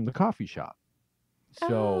girl from the coffee shop.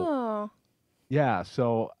 So, yeah.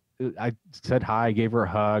 So I said hi, gave her a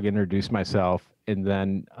hug, introduced myself. And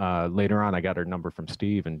then later on, I got her number from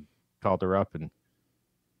Steve and called her up. And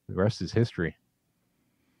the rest is history.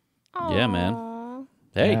 Aww. Yeah, man.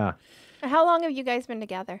 Hey. Yeah. How long have you guys been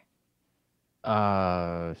together?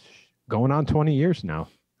 Going on 20 years now.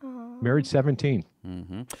 Married 17.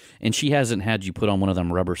 Mm-hmm. And she hasn't had you put on one of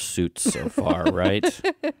them rubber suits so far, right?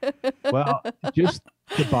 Well, just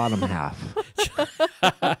the bottom half.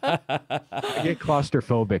 I get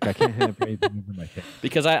claustrophobic. I can't have anything over my head.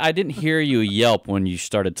 Because I didn't hear you yelp when you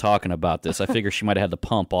started talking about this. I figure she might have had the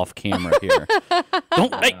pump off camera here.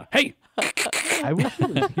 Hey! I wish she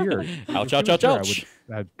was here. Ouch!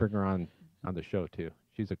 I'd bring her on the show too.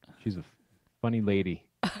 She's a funny lady.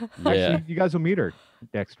 Yeah. Actually, you guys will meet her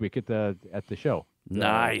next week at the show.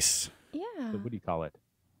 Nice. Yeah. What do you call it?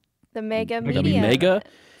 The mega The media. mega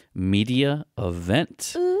media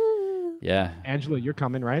event. Ooh. Yeah. Angela, you're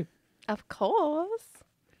coming, right? Of course.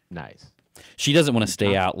 Nice. She doesn't want to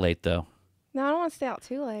stay out late though. No, I don't want to stay out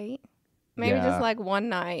too late. Maybe Yeah. just like one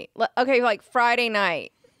night. Okay, like Friday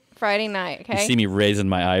night. Okay? You see me raising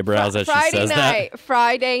my eyebrows as she says that?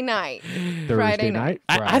 Friday night. Thursday night.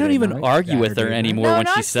 I don't even argue with her anymore No, when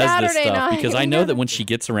she not says this Saturday stuff night. because I know that when she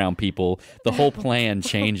gets around people, the whole plan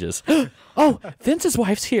changes. Oh, Vince's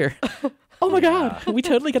wife's here. Oh my God, we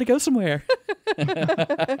totally got to go somewhere.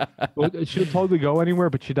 Well, she'll totally go anywhere,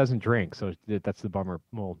 but she doesn't drink, so that's the bummer.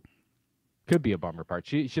 Well, could be a bummer part.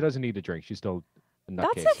 She doesn't need to drink. She's still a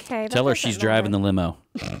nutcase. That's okay. Tell her she's driving the limo.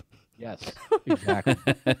 Yes, exactly.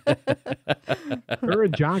 Her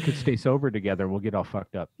and John could stay sober together. We'll get all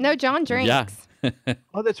fucked up. No, John drinks. Yeah.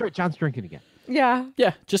 Oh, that's right. John's drinking again. Yeah.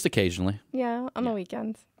 Yeah, just occasionally. Yeah, on the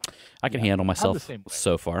weekends. I can handle myself same way.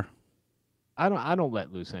 so far. I don't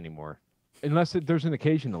let loose anymore, unless there's an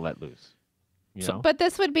occasion to let loose. You know? But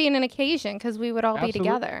this would be an occasion because we would all be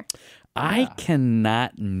together. I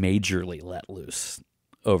cannot majorly let loose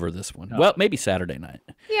over this one. No. Well, maybe Saturday night.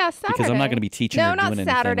 Yeah, Saturday. Because I'm not going to be teaching or doing anything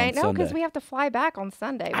on Saturday. No, because we have to fly back on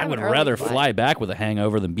Sunday. I would rather fly back with a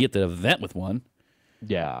hangover than be at the event with one.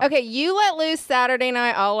 Yeah. Okay, you let loose Saturday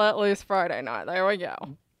night. I'll let loose Friday night. There we go.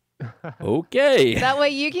 Okay. That way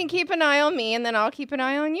you can keep an eye on me, and then I'll keep an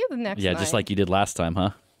eye on you the next night. Yeah, just like you did last time,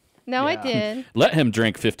 huh? No, I did. Let him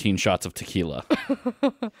drink 15 shots of tequila.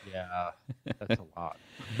 Yeah, that's a lot.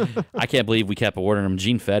 I can't believe we kept ordering him.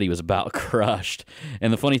 Gene Fetty was about crushed.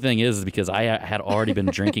 And the funny thing is because I had already been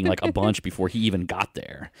drinking like a bunch before he even got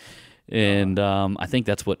there. And I think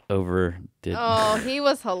that's what overdid. Oh, he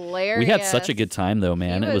was hilarious. We had such a good time, though,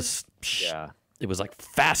 man. It was like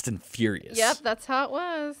fast and furious. Yep, that's how it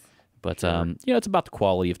was. But, it's about the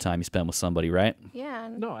quality of time you spend with somebody, right? Yeah.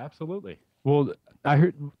 No, absolutely. Well, I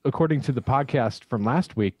heard, according to the podcast from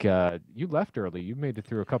last week, you left early. You made it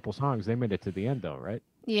through a couple songs. They made it to the end, though, right?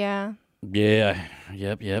 Yeah. Yeah.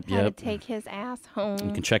 Yep. Had to take his ass home.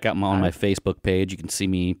 You can check out on my Facebook page. You can see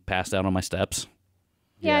me passed out on my steps.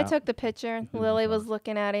 Yeah, I took the picture. Lily was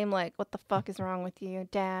looking at him like, what the fuck is wrong with you,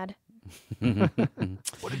 Dad?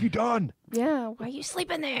 What have you done? Yeah, why are you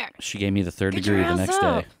sleeping there? She gave me the third degree the next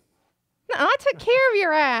day. No, I took care of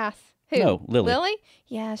your ass. Who? No, Lily. Lily?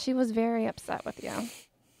 Yeah, she was very upset with you.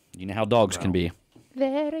 You know how dogs can be.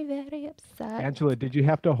 Very, very upset. Angela, did you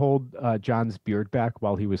have to hold John's beard back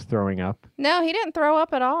while he was throwing up? No, he didn't throw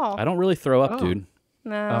up at all. I don't really throw up, dude.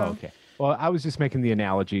 No. Oh, okay. Well, I was just making the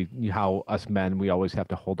analogy how us men, we always have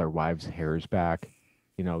to hold our wives' hairs back.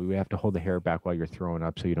 You know, we have to hold the hair back while you're throwing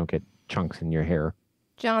up so you don't get chunks in your hair.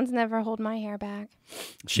 John's never hold my hair back.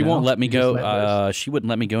 She won't let me go. She wouldn't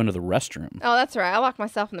let me go into the restroom. Oh, that's right. I lock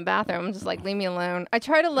myself in the bathroom. I'm just like, leave me alone. I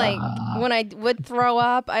try to when I would throw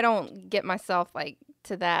up, I don't get myself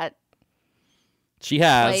to that She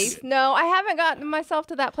has. place. No, I haven't gotten myself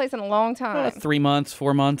to that place in a long time. 3 months,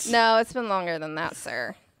 4 months. No, it's been longer than that,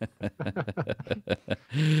 sir. I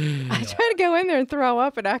try to go in there and throw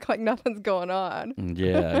up and act like nothing's going on.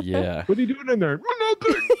 Yeah. What are you doing in there?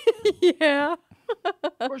 Nothing. Yeah.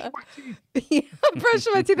 Brush my teeth. Yeah, I'm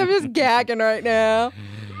brushing my teeth. I'm just gagging right now.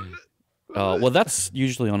 Well, that's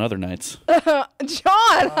usually on other nights. John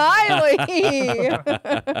Hiley.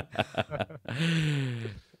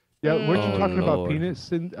 Yeah, weren't you talking about Lord.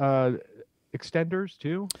 penis and extenders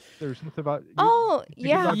too? There's something about.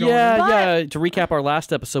 Yeah. Yeah. To recap our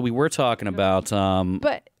last episode, we were talking about.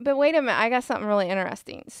 But wait a minute, I got something really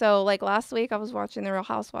interesting. So like last week, I was watching The Real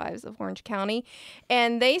Housewives of Orange County,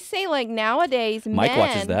 and they say like nowadays Mike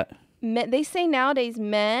watches that. They say nowadays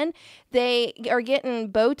men, they are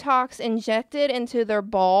getting Botox injected into their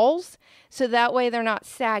balls, so that way they're not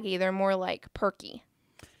saggy, they're more like perky.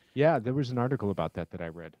 Yeah, there was an article about that I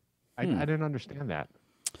read. I didn't understand that.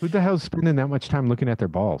 Who the hell's spending that much time looking at their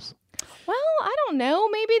balls? Well, I don't know.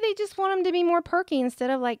 Maybe they just want them to be more perky instead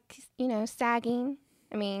of sagging.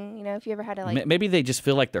 I mean, if you ever had to Maybe they just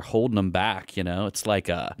feel like they're holding them back. It's like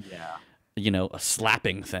a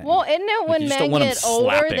slapping thing. Well, isn't it when men get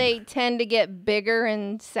older, slapping. they tend to get bigger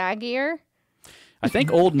and saggier? I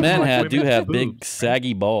think old men do have boobs, big,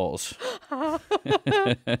 saggy balls. What,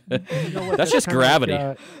 That's just gravity.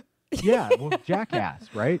 Well, Jackass,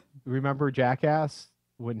 right? Remember Jackass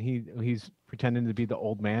when he's pretending to be the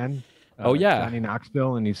old man? Johnny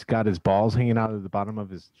Knoxville, and he's got his balls hanging out of the bottom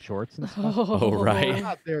of his shorts and stuff. Oh, right. We're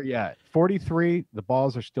not there yet. 43, the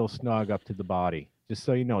balls are still snug up to the body. Just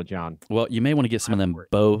so you know, John. Well, you may want to get some of them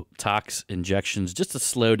Botox injections just to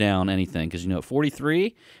slow down anything, because at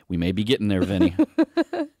 43, we may be getting there, Vinny.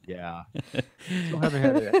 Yeah. Still haven't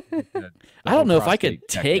had it. I don't know if I could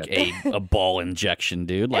take a ball injection,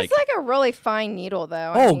 dude. It's like a really fine needle,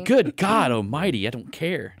 though. Oh, good God Almighty! I don't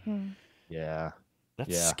care. Yeah.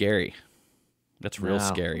 That's scary. That's real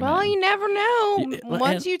scary. Well, man. you never know.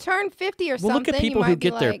 Once you turn 50 or something, look at people who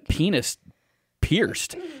get their like... penis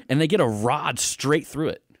pierced and they get a rod straight through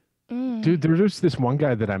it. Dude, there's this one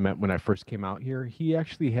guy that I met when I first came out here. He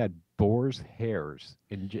actually had boar's hairs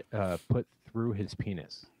put through his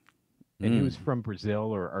penis. and he was from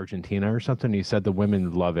Brazil or Argentina or something. He said the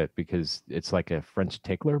women love it because it's like a French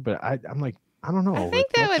tickler. But I'm like, I don't know. I think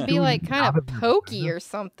that would be doing like it kind out of their pokey vagina. or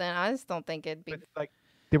something. I just don't think it'd be. But like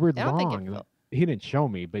they were I don't think long. it. He didn't show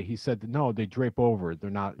me, but he said no, they drape over. They're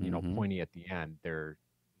not, Mhm. pointy at the end. They're,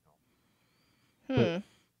 Hmm. but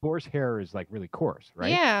boar's hair is like really coarse,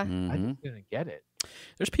 right? Yeah. I Mhm. just didn't get it.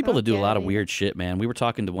 There's people don't that do a get lot it of either. weird shit, man. We were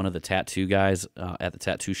talking to one of the tattoo guys at the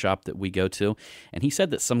tattoo shop that we go to, and he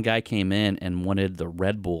said that some guy came in and wanted the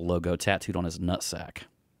Red Bull logo tattooed on his nutsack.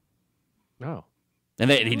 No. And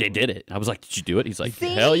they did it. I was like, "Did you do it?" He's like,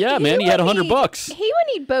 See, "Hell yeah, man! He had $100." He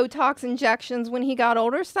would need Botox injections when he got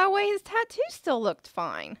older, so that way his tattoo still looked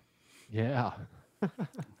fine. Yeah.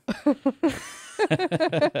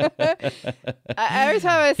 Every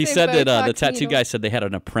time I He say said that the Botox tattoo needle- guy said they had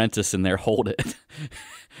an apprentice in there hold it,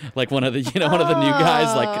 like one of the one of the new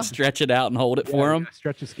guys, like Oh. stretch it out and hold it for him.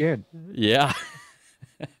 Stretch the skin. Yeah,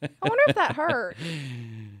 I wonder if that hurt.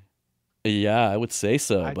 yeah, I would say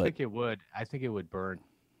so. I But think it would. I think it would burn.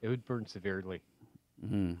 It would burn severely.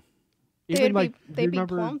 mhm. Even like, do you they'd be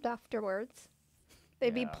remember? plumped afterwards.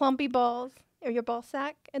 They'd be Yeah. plumpy balls, or your ball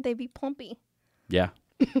sack, and they'd be plumpy. yeah,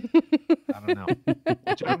 I don't know.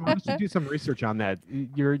 John, why don't you do some research on that?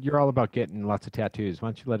 You're all about getting lots of tattoos. Why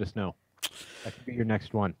don't you let us know? That could be your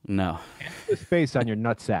next one. no. The space on your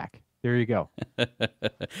nutsack. There you go.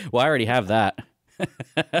 Well, I already have that.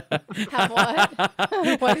 Have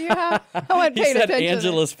what? What do you have? I wasn't He paying said attention.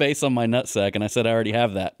 Angela's face on my nutsack, and I said I already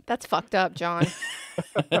have that. That's fucked up, John.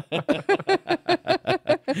 Don't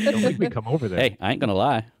make me come over there. Hey, I ain't gonna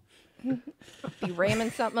lie. Be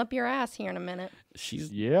ramming something up your ass here in a minute.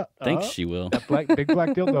 She's Yeah. thinks she will. That big black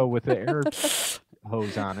dildo with the air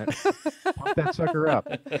hose on it. Pump that sucker up.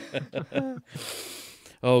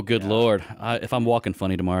 Oh, good Lord. If I'm walking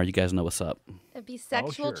funny tomorrow, you guys know what's up. It'd be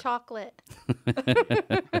sexual sure. chocolate.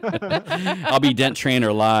 I'll be Dent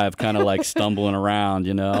Trainer live, kind of like stumbling around,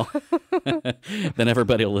 Then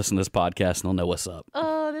everybody will listen to this podcast and they'll know what's up.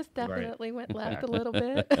 Oh, this definitely went left a little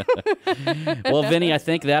bit. Well, Vinny, I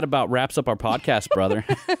think that about wraps up our podcast, brother.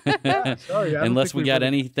 Yeah, sorry. I don't Unless think we got really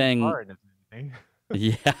anything. far into anything.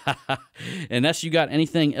 Yeah. Unless you got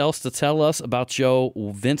anything else to tell us about your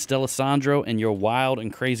Vince D'Alessandro and your wild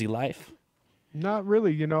and crazy life. Not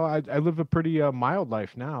really. I live a pretty mild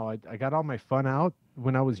life now. I got all my fun out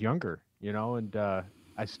when I was younger, and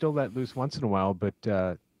I still let loose once in a while, but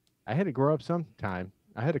I had to grow up sometime.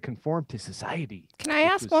 I had to conform to society. Can I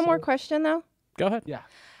which ask was one more so- question, though? Go ahead.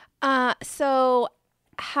 Yeah. So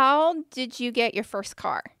how did you get your first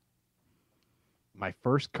car? My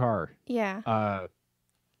first car. Yeah.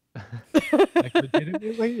 Like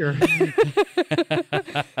legitimately, or my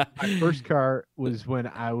first car was when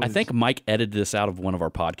I was. I think Mike edited this out of one of our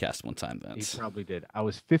podcasts one time, He Vince. probably did. I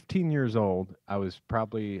was 15 years old. I was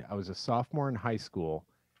a sophomore in high school,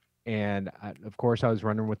 and of course I was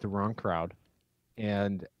running with the wrong crowd.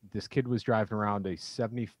 And this kid was driving around a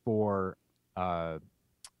 '74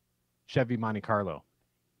 Chevy Monte Carlo,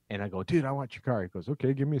 and I go, "Dude, I want your car." He goes,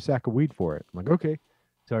 "Okay, give me a sack of weed for it." I'm like, "Okay."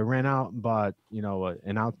 So I ran out and bought,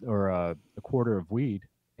 a quarter of weed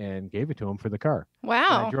and gave it to him for the car. And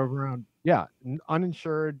I Wow. drove around. Yeah,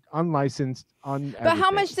 uninsured, unlicensed, But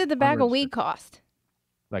how much did the bag of weed cost?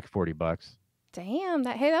 Like $40. Damn,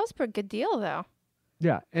 that was a pretty good deal, though.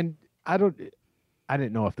 Yeah, and I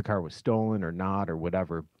didn't know if the car was stolen or not or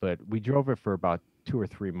whatever, but we drove it for about 2 or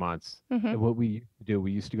 3 months. Mhm. And what we used to do,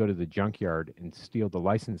 we used to go to the junkyard and steal the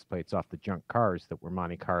license plates off the junk cars that were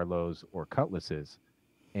Monte Carlos or Cutlasses,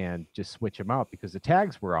 and just switch them out because the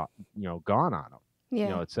tags were, gone on them.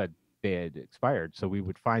 Yeah. It said they had expired. So we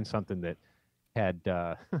would find something that had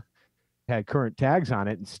had current tags on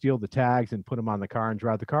it and steal the tags and put them on the car and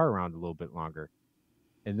drive the car around a little bit longer.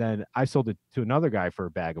 And then I sold it to another guy for a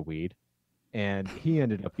bag of weed, and he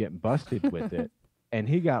ended up getting busted with it. And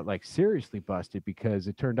he got like seriously busted because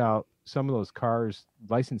it turned out some of those cars,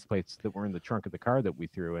 license plates that were in the trunk of the car that we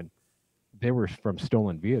threw in, they were from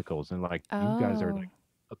stolen vehicles. And like, you guys are Oh. like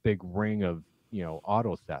a big ring of,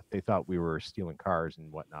 auto theft. They thought we were stealing cars and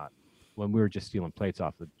whatnot when we were just stealing plates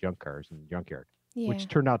off the junk cars in the junkyard, Yeah. which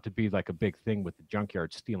turned out to be like a big thing with the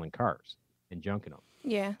junkyard stealing cars and junking them.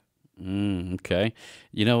 Yeah. Okay.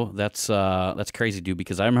 That's crazy, dude,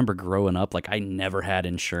 because I remember growing up, like I never had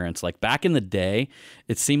insurance. Like back in the day,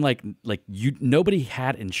 it seemed like nobody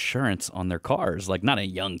had insurance on their cars, like not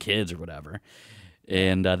young kids or whatever.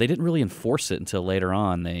 And they didn't really enforce it until later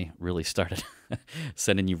on. They really started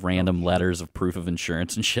sending you random letters of proof of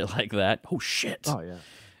insurance and shit like that. Oh shit. Oh yeah.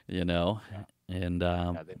 And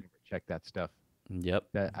Yeah, they never checked that stuff. yep.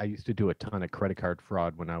 That I used to do a ton of credit card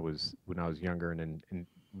fraud when I was younger and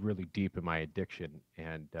really deep in my addiction.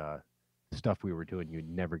 And stuff we were doing, you'd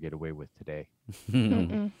never get away with today.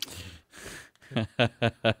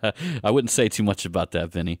 I wouldn't say too much about that,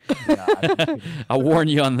 Vinny. Yeah, I'll warn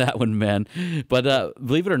you on that one, man. But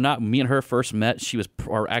believe it or not, me and her first met. She was,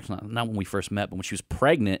 or actually not when we first met, but when she was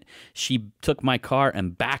pregnant, she took my car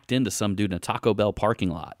and backed into some dude in a Taco Bell parking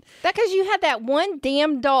lot. That because you had that one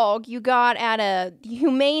damn dog you got at a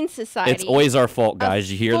humane society. It's always our fault, guys.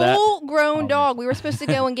 You hear that? Full-grown dog. We were supposed to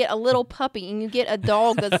go and get a little puppy, and you get a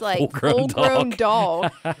dog that's like Full-grown dog.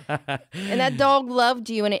 And that dog loved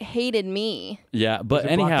you, and it hated me. Yeah, but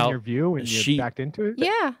was it blocking anyhow, your view and you backed into it.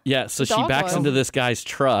 Yeah. So she dog backs was. into this guy's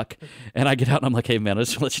truck, and I get out and I'm like, "Hey, man, I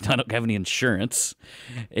just want to let you know I don't have any insurance."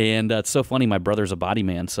 And it's so funny. My brother's a body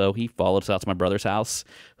man, so he followed us out to my brother's house,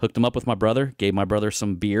 hooked him up with my brother, gave my brother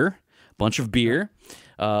some beer, bunch of beer,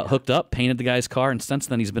 hooked up, painted the guy's car, and since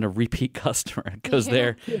then he's been a repeat customer. Goes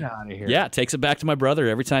there, Get out of here. yeah, takes it back to my brother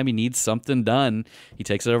every time he needs something done. He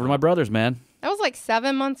takes it over to my brother's, man. I was like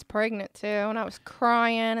 7 months pregnant too, and I was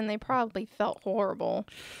crying, and they probably felt horrible.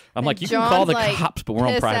 I'm And like, you can call the John's, like, cops, but we're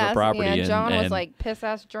on private piss-ass- property. Yeah, John and was like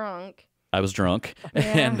piss-ass drunk. I was drunk.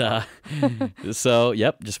 Yeah. And so,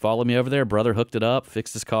 yep, just followed me over there. Brother hooked it up,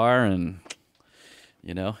 fixed his car, and,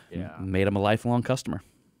 Yeah. made him a lifelong customer.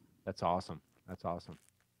 That's awesome. That's awesome.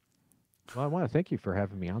 Well, I want to thank you for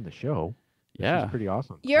having me on the show. This Yeah. is pretty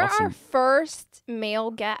awesome. You're Awesome. our first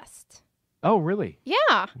male guest. Oh, really?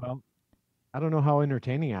 Yeah. Well, I don't know how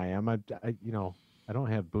entertaining I am. I don't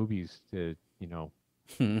have boobies to,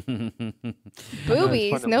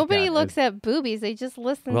 Boobies. fun to look Nobody at. looks at boobies. They just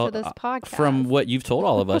listen Well, to this podcast. From what you've told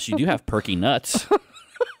all of us, you do have perky nuts.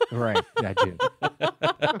 Right. I do.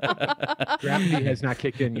 Gravity has not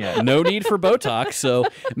kicked in yet. No need for Botox. So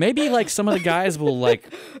maybe like some of the guys will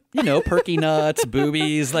like, perky nuts,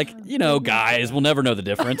 boobies, like, guys will never know the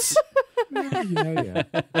difference. Yeah.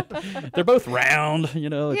 They're both round, It's yeah,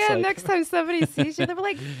 like, next time somebody sees you, they'll be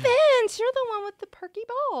like, Vince, you're the one with the perky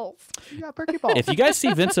balls. Yeah, perky balls. if you guys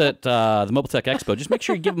see Vince at the Mobile Tech Expo, just make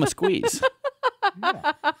sure you give him a squeeze.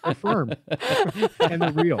 Yeah, they're firm and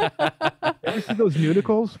they're real. Ever see those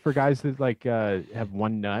nudicles for guys that like have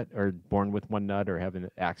one nut or born with one nut or have an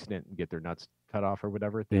accident and get their nuts cut off or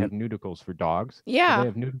whatever? They have nudicles for dogs. Yeah.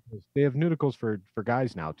 So they have nudicles for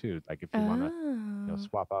guys now too. Like if you want to Oh.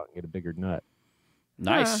 swap out and get a bigger nut.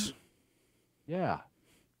 Nice. Yeah.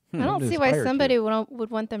 I don't I'm see why inspired somebody would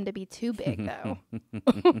want them to be too big, though.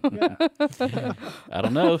 I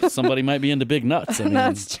don't know. Somebody might be into big nuts. I mean,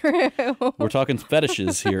 That's true. we're talking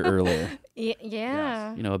fetishes here earlier.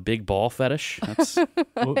 Yeah. A big ball fetish. That's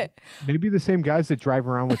Well, maybe the same guys that drive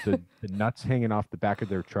around with the nuts hanging off the back of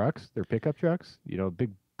their trucks, their pickup trucks.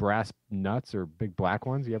 Big brass nuts or big black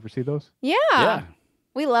ones. You ever see those? Yeah. yeah.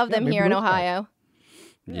 We love them maybe here in those guys. Ohio.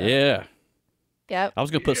 Yeah. Yep. I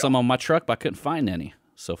was gonna put some on my truck, but I couldn't find any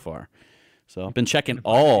so far. So I've been checking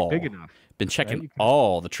all Big enough. been right? checking You can-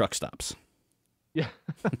 all the truck stops. Yeah.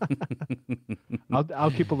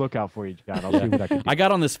 I'll keep a lookout for you, John. I'll see what I can do. I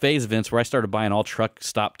got on this phase, Vince, where I started buying all truck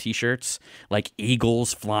stop T-shirts, like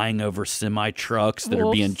eagles flying over semi trucks that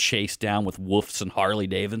are being Wolves. chased down with woofs and Harley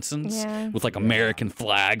Davidsons, Yeah. with like American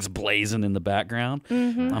flags blazing in the background.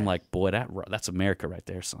 Mm-hmm. I'm like, boy, that's America right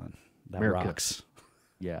there, son. That America. rocks.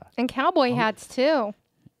 Yeah. And cowboy hats, too.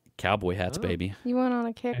 Cowboy hats, baby. You went on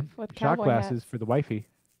a kick And with shot cowboy glasses hats. for the wifey.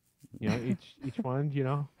 Each one,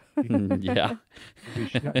 Yeah.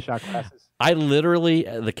 shot glasses. I literally,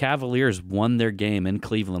 the Cavaliers won their game in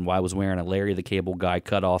Cleveland while I was wearing a Larry the Cable Guy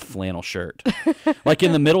cut-off flannel shirt. Like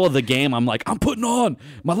in the middle of the game, I'm like, I'm putting on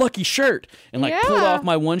my lucky shirt. And like pulled Yeah. off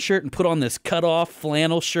my one shirt and put on this cut-off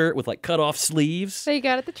flannel shirt with like cut-off sleeves So you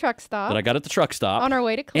got at the truck stop that I got at the truck stop. on our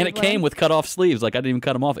way to And Cleveland. it came with cut-off sleeves. Like I didn't even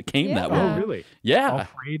cut them off. It came that way. Oh, really? All Yeah.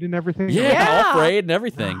 frayed and everything? Yeah, Yeah. all frayed and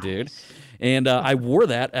everything, dude. And I wore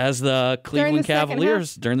that as the Cleveland second half.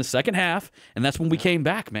 Cavaliers during the second half. And that's when we came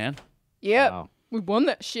back, man. Yep. Wow. We won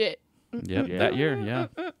that shit. Yep, Yeah. that year, yeah.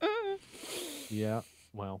 Yeah.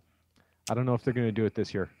 Well, I don't know if they're going to do it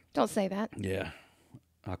this year. Don't say that. Yeah.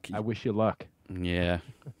 I'll keep, I wish you luck. yeah.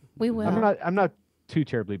 We will. I'm not too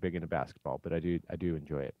terribly big into basketball, but I do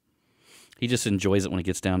enjoy it. He just enjoys it when it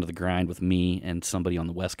gets down to the grind with me and somebody on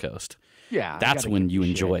the West Coast. Yeah. That's when you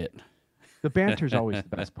enjoy it. The banter's always the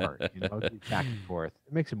best part, back and forth.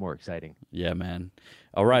 It makes it more exciting. Yeah, man.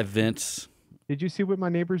 All right, Vince. Did you see what my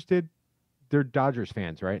neighbors did? They're Dodgers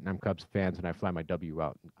fans, right? And I'm Cubs fans, and I fly my W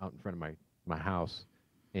out in front of my house.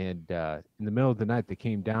 And in the middle of the night, they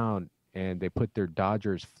came down and they put their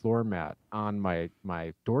Dodgers floor mat on my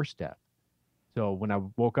doorstep. So when I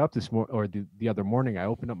woke up this morning, or the other morning, I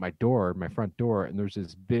opened up my front door, and there's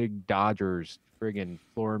this big Dodgers friggin'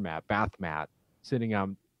 floor mat, bath mat, sitting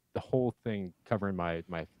on the whole thing covering my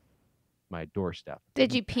my doorstep.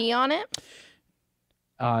 Did you pee on it?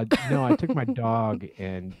 No, I took my dog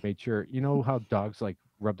and made sure. You know how dogs like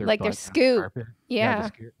rub their Like butt a on the scoot. carpet? Yeah. The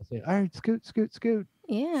scoot. I say, all right, scoot, scoot, scoot.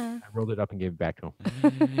 Yeah. I rolled it up and gave it back to him.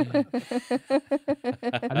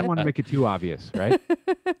 I didn't want to make it too obvious, right?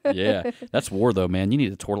 Yeah, that's war though, man. You need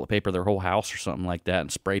to toilet paper their whole house or something like that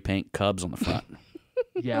and spray paint Cubs on the front.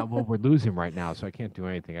 Yeah, well, we're losing right now, so I can't do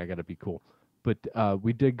anything. I got to be cool. But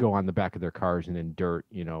we did go on the back of their cars and in dirt,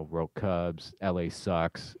 wrote Cubs, LA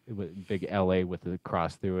sucks, big LA with a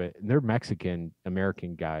cross through it. And they're Mexican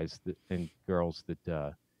American guys and girls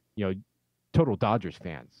that, total Dodgers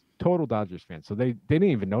fans. So they didn't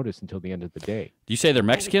even notice until the end of the day. Do you say they're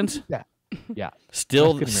Mexicans? Yeah.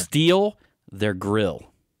 Still steal their grill.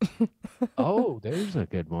 Oh, there's a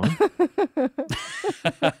good one.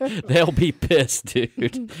 They'll be pissed,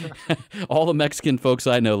 dude. All the Mexican folks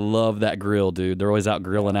I know love that grill, dude. They're always out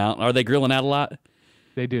grilling out. Are they grilling out a lot?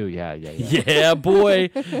 They do, yeah. Yeah, boy.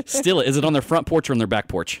 Steal it. Is it on their front porch or on their back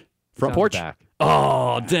porch? Front porch? Back.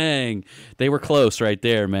 Oh, dang. They were close right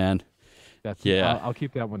there, man. Yeah. I'll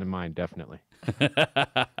keep that one in mind, definitely.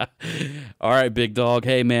 All right, big dog.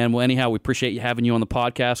 Hey, man. Well, anyhow, we appreciate you having you on the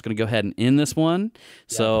podcast. Going to go ahead and end this one.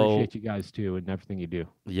 I appreciate you guys too and everything you do.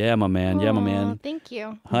 Yeah, my man. Yeah, my man. Thank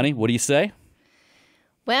you. Honey, what do you say?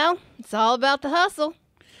 Well, it's all about the hustle.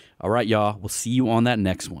 All right, y'all. We'll see you on that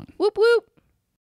next one. Whoop, whoop.